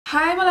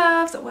Hi my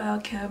loves,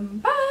 welcome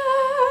back.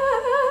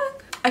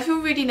 I feel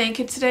really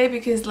naked today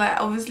because like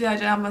obviously I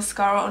don't have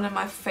mascara on and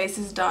my face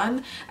is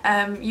done.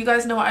 You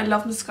guys know I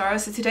love mascara,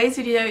 so today's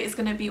video is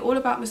going to be all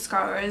about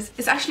mascaras.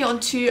 It's actually on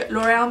two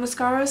L'Oreal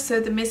mascaras, so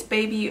the Miss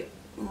Baby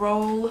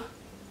Roll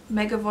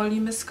Mega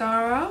Volume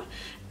Mascara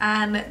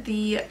and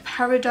the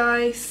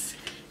Paradise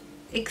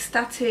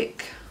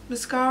Extatic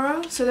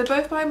mascara. So they're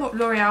both by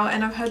L'Oreal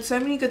and I've heard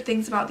so many good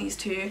things about these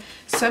two.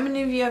 So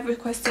many of you have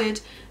requested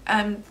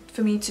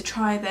for me to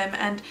try them,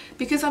 and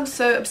because I'm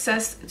so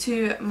obsessed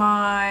to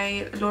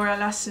my L'Oreal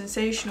Lash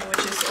Sensational, which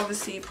is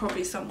obviously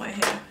probably somewhere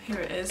here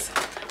it is.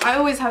 I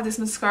always have this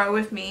mascara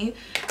with me.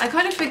 I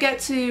kind of forget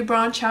to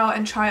branch out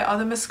and try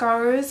other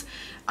mascaras.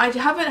 I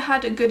haven't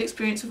had a good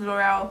experience with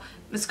L'Oreal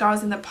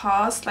mascaras in the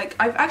past. Like,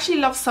 I've actually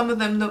loved some of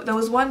them. There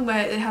was one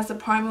where it has the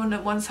primer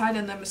on one side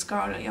and the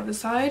mascara on the other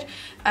side.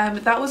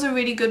 That was a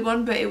really good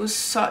one, but it was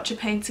such a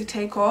pain to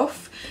take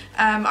off.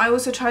 I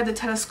also tried the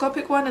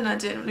telescopic one and I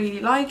didn't really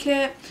like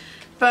it,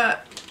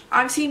 but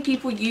I've seen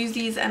people use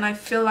these and I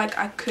feel like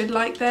I could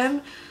like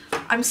them.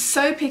 I'm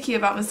so picky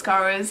about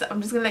mascaras.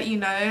 I'm just gonna let you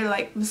know,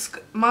 like,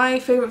 my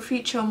favorite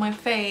feature on my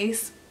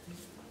face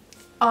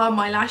are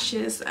my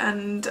lashes,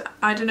 and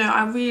I don't know,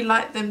 I really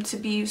like them to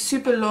be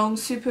super long,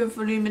 super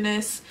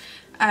voluminous,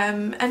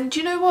 and do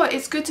you know what,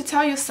 it's good to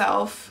tell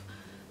yourself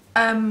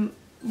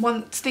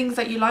things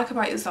that you like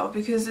about yourself,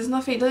 because there's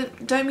nothing,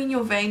 don't mean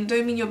you're vain,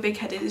 don't mean you're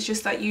big-headed, it's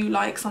just that you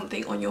like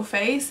something on your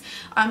face.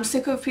 I'm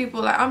sick of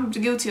people, like, I'm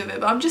guilty of it,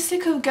 but I'm just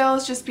sick of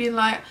girls just being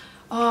like,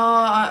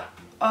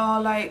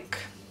 like,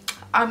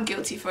 I'm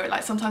guilty for it.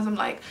 Like, sometimes I'm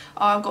like,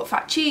 oh, I've got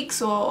fat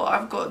cheeks, or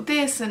I've got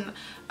this, and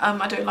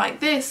I don't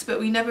like this,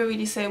 but we never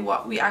really say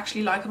what we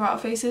actually like about our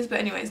faces. But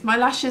anyways, my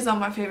lashes are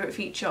my favourite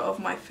feature of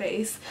my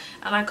face,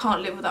 and I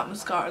can't live without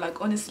mascara. Like,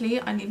 honestly,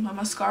 I need my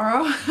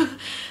mascara.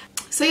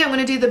 So yeah, I'm going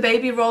to do the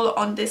Baby Roll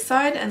on this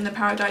side and the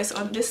Paradise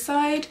on this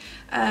side.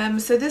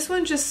 So this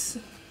one just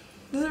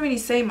doesn't really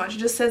say much, it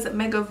just says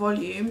Mega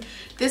Volume.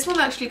 This one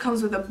actually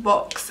comes with a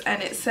box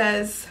and it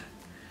says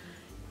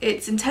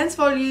it's intense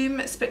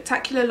volume,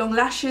 spectacular long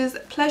lashes,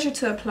 pleasure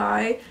to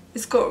apply.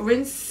 It's got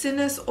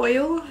rinciness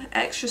oil,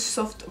 extra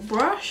soft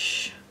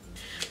brush.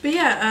 But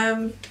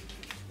yeah,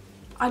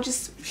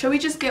 shall we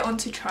just get on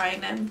to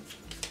trying them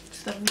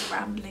instead of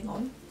rambling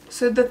on?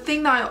 So the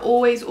thing that I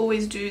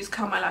always do is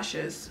curl my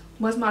lashes.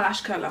 Where's my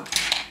lash curler?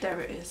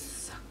 There it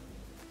is.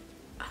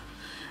 I'm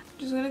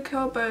just gonna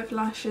curl both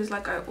lashes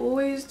like I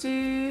always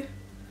do.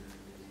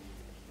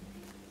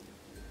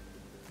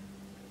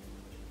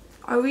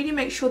 I really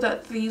make sure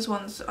that these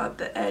ones at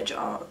the edge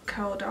are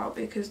curled out,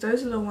 because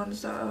those are the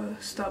ones that are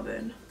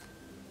stubborn.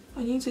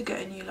 I need to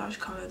get a new lash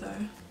colour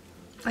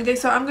though. Okay,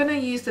 so I'm gonna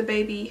use the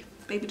baby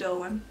doll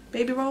one,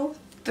 Baby Roll.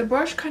 The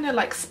brush kind of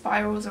like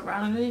spirals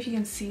around. I don't know if you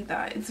can see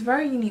that. It's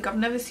very unique. I've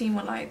never seen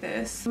one like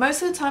this.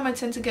 Most of the time I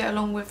tend to get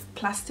along with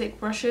plastic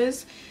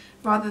brushes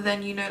rather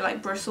than, you know,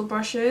 like bristle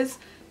brushes.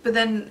 But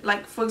then,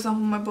 like, for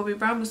example, my Bobbi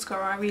Brown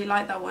mascara, I really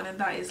like that one, and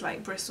that is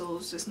like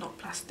bristles, it's not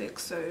plastic,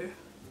 so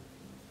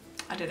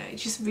I don't know, it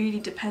just really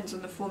depends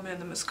on the formula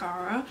and the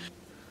mascara.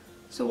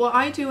 So what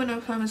I do when I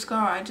apply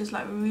mascara, I just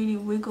like really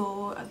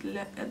wiggle at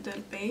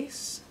the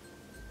base.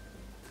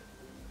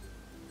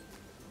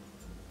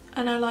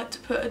 And I like to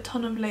put a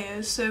ton of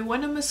layers, so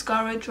when a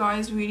mascara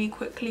dries really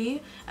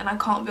quickly and I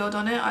can't build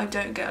on it, I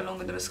don't get along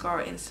with the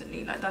mascara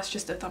instantly. Like, that's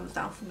just a thumbs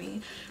down for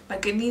me.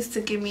 Like, it needs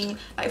to give me,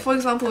 like, for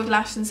example with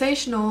Lash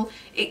Sensational,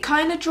 it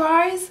kind of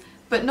dries,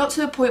 but not to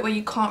the point where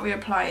you can't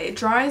reapply it. It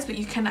dries, but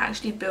you can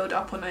actually build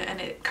up on it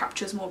and it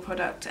captures more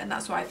product, and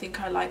that's why I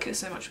think I like it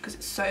so much, because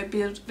it's so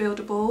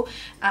buildable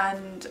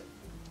and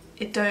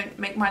it don't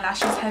make my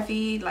lashes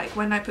heavy. Like,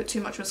 when I put too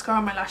much mascara,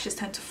 my lashes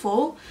tend to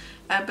fall.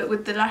 But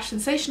with the Lash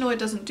Sensational, it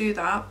doesn't do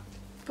that.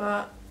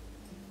 But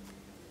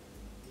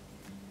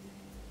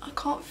I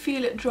can't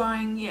feel it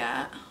drying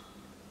yet.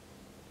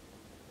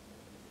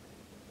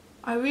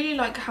 I really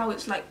like how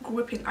it's like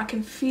gripping. I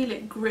can feel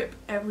it grip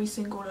every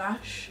single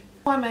lash.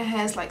 Why my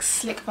hair's like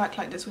slick back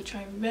like this, which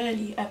I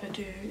rarely ever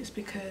do, is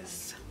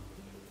because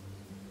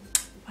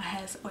my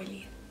hair's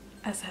oily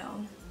as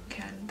hell.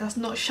 Okay, that's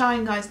not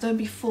shine, guys, don't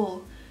be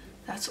fooled.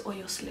 That's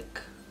oil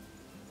slick.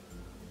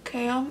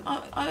 Okay,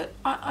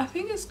 I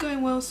think it's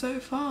going well so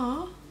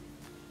far.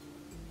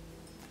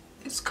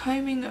 It's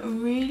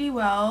combing really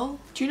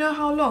well. Do you know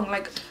how long?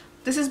 Like,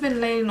 this has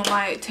been laying on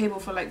my table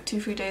for like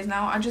 2-3 days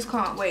now. I just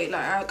can't wait.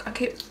 Like, I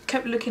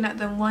kept looking at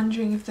them,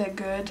 wondering if they're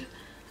good.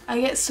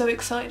 I get so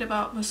excited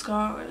about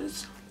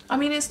mascaras. I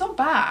mean, it's not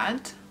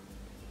bad.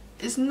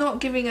 It's not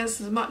giving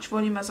us as much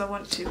volume as I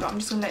want to, but I'm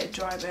just gonna let it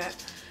dry a bit.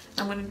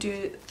 I'm gonna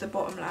do the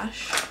bottom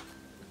lash.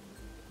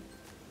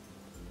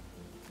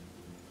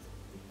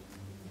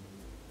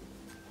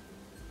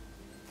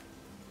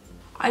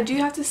 I do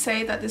have to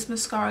say that this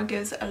mascara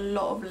gives a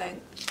lot of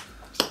length.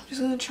 I'm just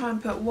going to try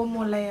and put one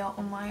more layer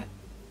on my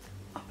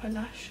upper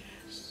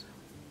lashes.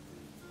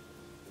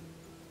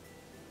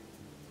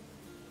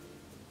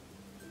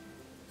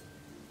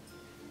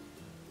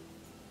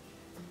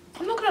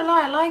 I'm not going gonna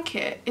lie, I like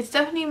it. It's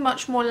definitely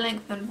much more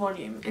length than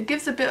volume. It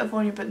gives a bit of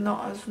volume but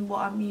not as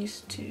what I'm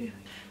used to.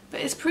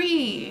 But it's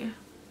pretty.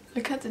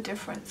 Look at the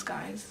difference,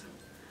 guys.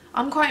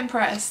 I'm quite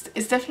impressed.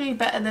 It's definitely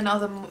better than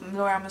other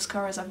L'Oreal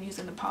mascaras I've used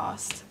in the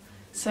past.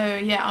 So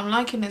yeah, I'm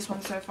liking this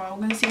one so far. I'm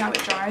going to see how it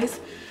dries.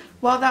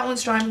 While that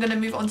one's dry, I'm going to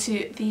move on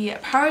to the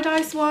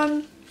Paradise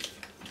one.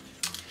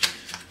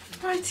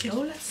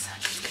 Rightio, let's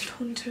just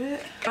get onto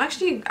it.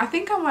 Actually, I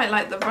think I might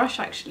like the brush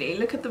actually.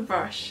 Look at the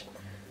brush.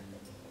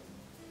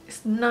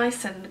 It's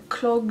nice and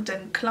clogged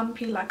and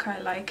clumpy like I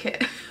like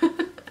it.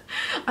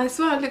 I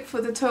swear I look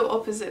for the total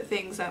opposite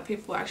things that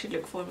people actually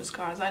look for in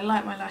mascaras. I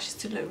like my lashes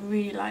to look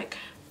really like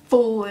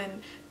full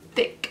and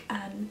thick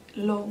and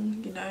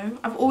long, you know.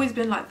 I've always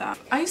been like that.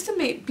 I used to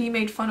be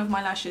made fun of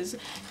my lashes.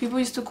 People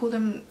used to call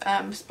them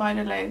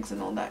spider legs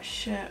and all that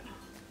shit.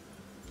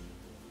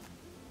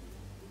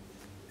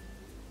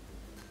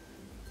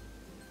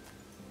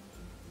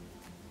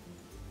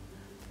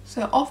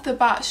 So off the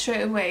bat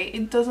straight away,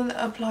 it doesn't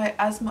apply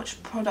as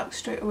much product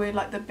straight away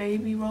like the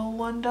baby roll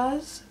one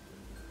does.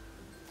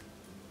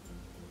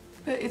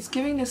 But it's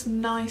giving this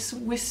nice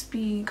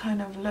wispy kind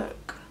of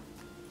look.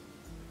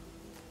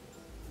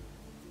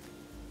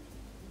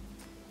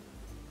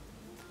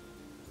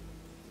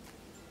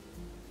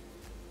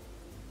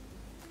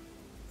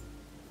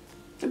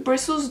 The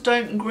bristles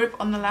don't grip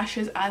on the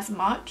lashes as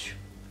much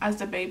as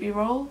the baby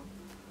roll.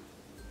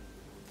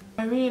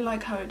 I really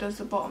like how it does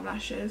the bottom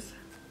lashes.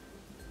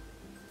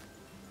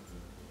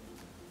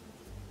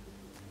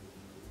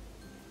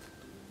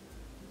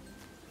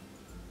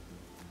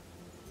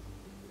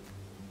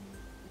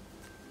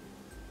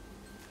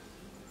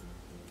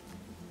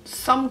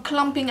 Some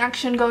clumping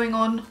action going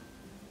on.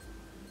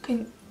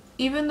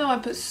 Even though I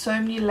put so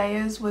many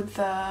layers with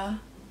the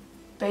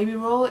baby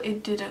roll,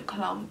 it didn't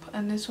clump,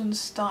 and this one's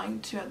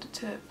starting to at the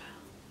tip.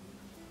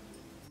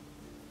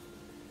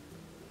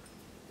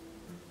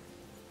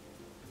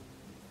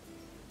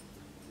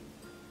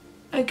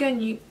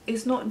 Again,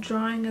 it's not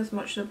drying as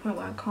much to the point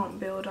where I can't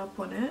build up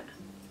on it.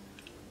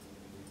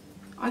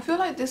 I feel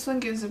like this one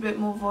gives a bit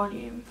more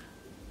volume.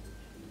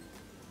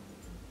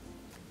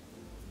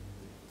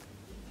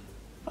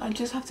 I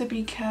just have to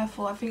be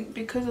careful. I think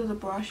because of the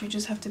brush, you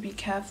just have to be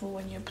careful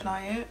when you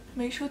apply it.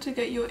 Make sure to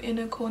get your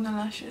inner corner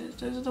lashes.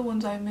 Those are the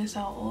ones I miss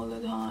out all the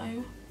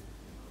time.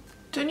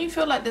 Don't you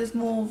feel like there's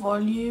more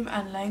volume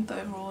and length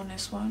overall in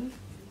this one?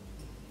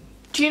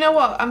 Do you know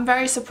what? I'm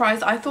very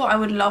surprised. I thought I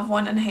would love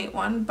one and hate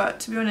one, but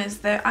to be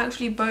honest, they're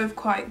actually both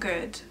quite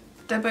good.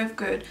 They're both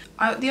good.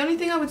 The only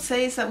thing I would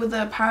say is that with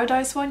the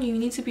Paradise one, you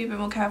need to be a bit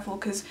more careful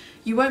because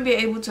you won't be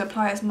able to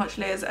apply as much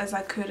layers as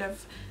I could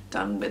have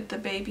done with the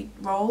baby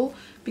roll,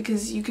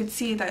 because you could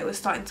see that it was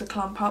starting to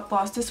clump up,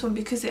 whilst this one,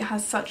 because it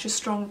has such a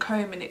strong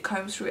comb and it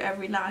combs through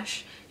every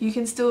lash, you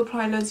can still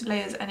apply loads of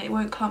layers and it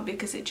won't clump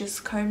because it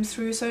just combs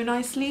through so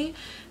nicely.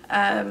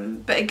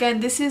 But again,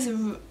 this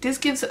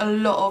gives a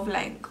lot of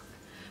length,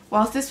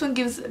 whilst this one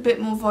gives a bit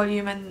more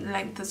volume and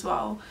length as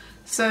well.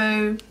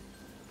 So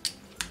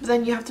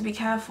then you have to be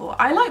careful.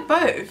 I like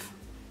both.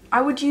 I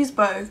would use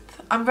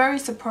both. I'm very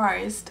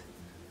surprised.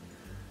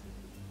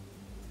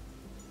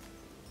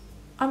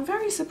 I'm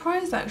very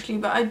surprised actually,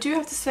 but I do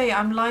have to say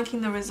I'm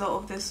liking the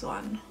result of this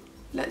one.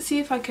 Let's see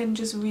if I can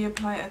just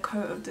reapply a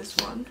coat of this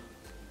one.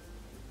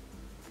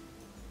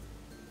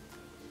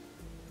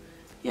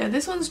 Yeah,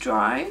 this one's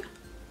dry,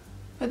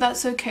 but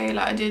that's okay.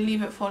 Like, I did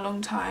leave it for a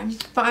long time.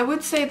 But I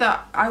would say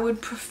that I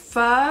would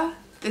prefer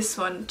this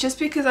one just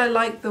because I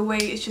like the way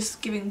it's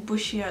just giving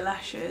bushier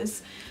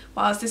lashes,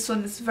 whilst this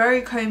one is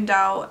very combed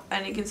out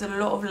and it gives it a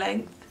lot of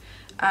length.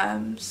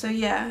 So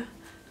yeah,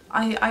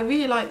 I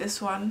really like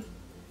this one.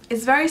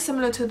 It's very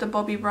similar to the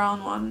Bobbi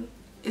Brown one.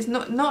 It's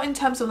not in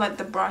terms of like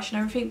the brush and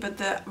everything, but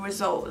the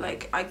result.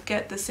 Like, I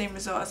get the same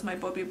result as my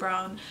Bobbi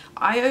Brown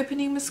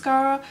eye-opening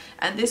mascara,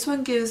 and this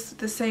one gives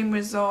the same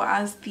result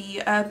as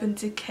the Urban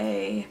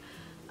Decay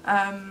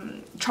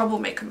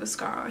Troublemaker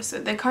mascara. So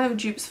they're kind of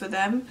dupes for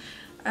them.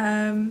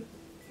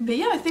 But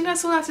yeah, I think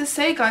that's all I have to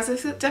say, guys. I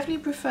definitely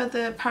prefer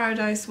the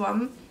Paradise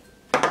one,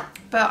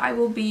 but I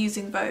will be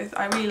using both.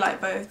 I really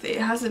like both.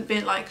 It hasn't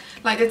been like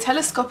the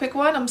telescopic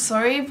one, I'm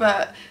sorry,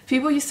 but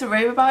people used to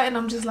rave about it and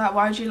I'm just like,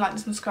 why do you like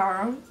this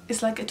mascara?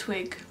 It's like a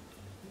twig.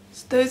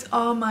 So those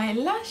are my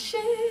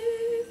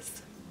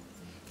lashes.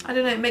 I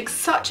don't know, it makes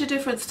such a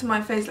difference to my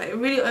face. Like, it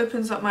really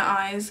opens up my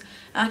eyes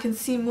and I can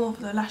see more of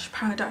the Lash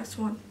Paradise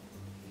one.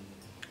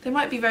 They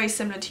might be very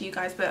similar to you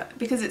guys, but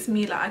because it's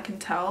me, like, I can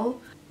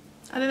tell.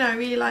 I don't know, I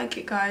really like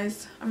it,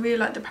 guys. I really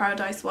like the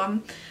Paradise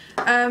one.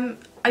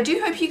 I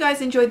do hope you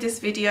guys enjoyed this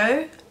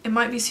video. It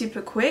might be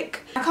super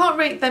quick. I can't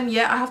rate them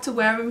yet. I have to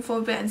wear them for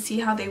a bit and see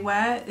how they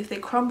wear, if they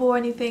crumble or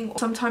anything.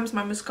 Sometimes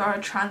my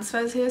mascara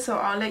transfers here, so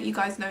I'll let you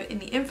guys know in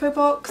the info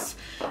box.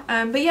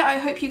 But yeah, I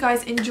hope you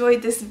guys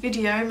enjoyed this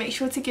video. Make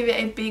sure to give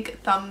it a big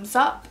thumbs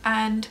up,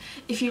 and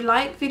if you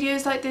like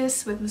videos like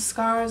this with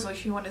mascaras, or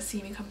if you want to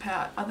see me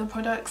compare other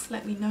products,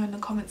 let me know in the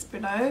comments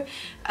below.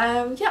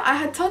 Yeah, I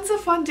had tons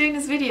of fun doing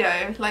this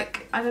video.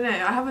 Like, I don't know,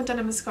 I haven't done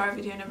a mascara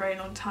video in a very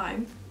long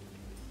time.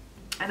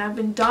 and I've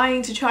been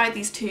dying to try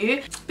these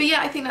two. But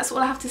yeah, I think that's all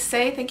I have to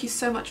say. Thank you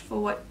so much for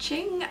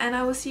watching, and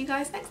I will see you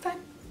guys next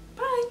time.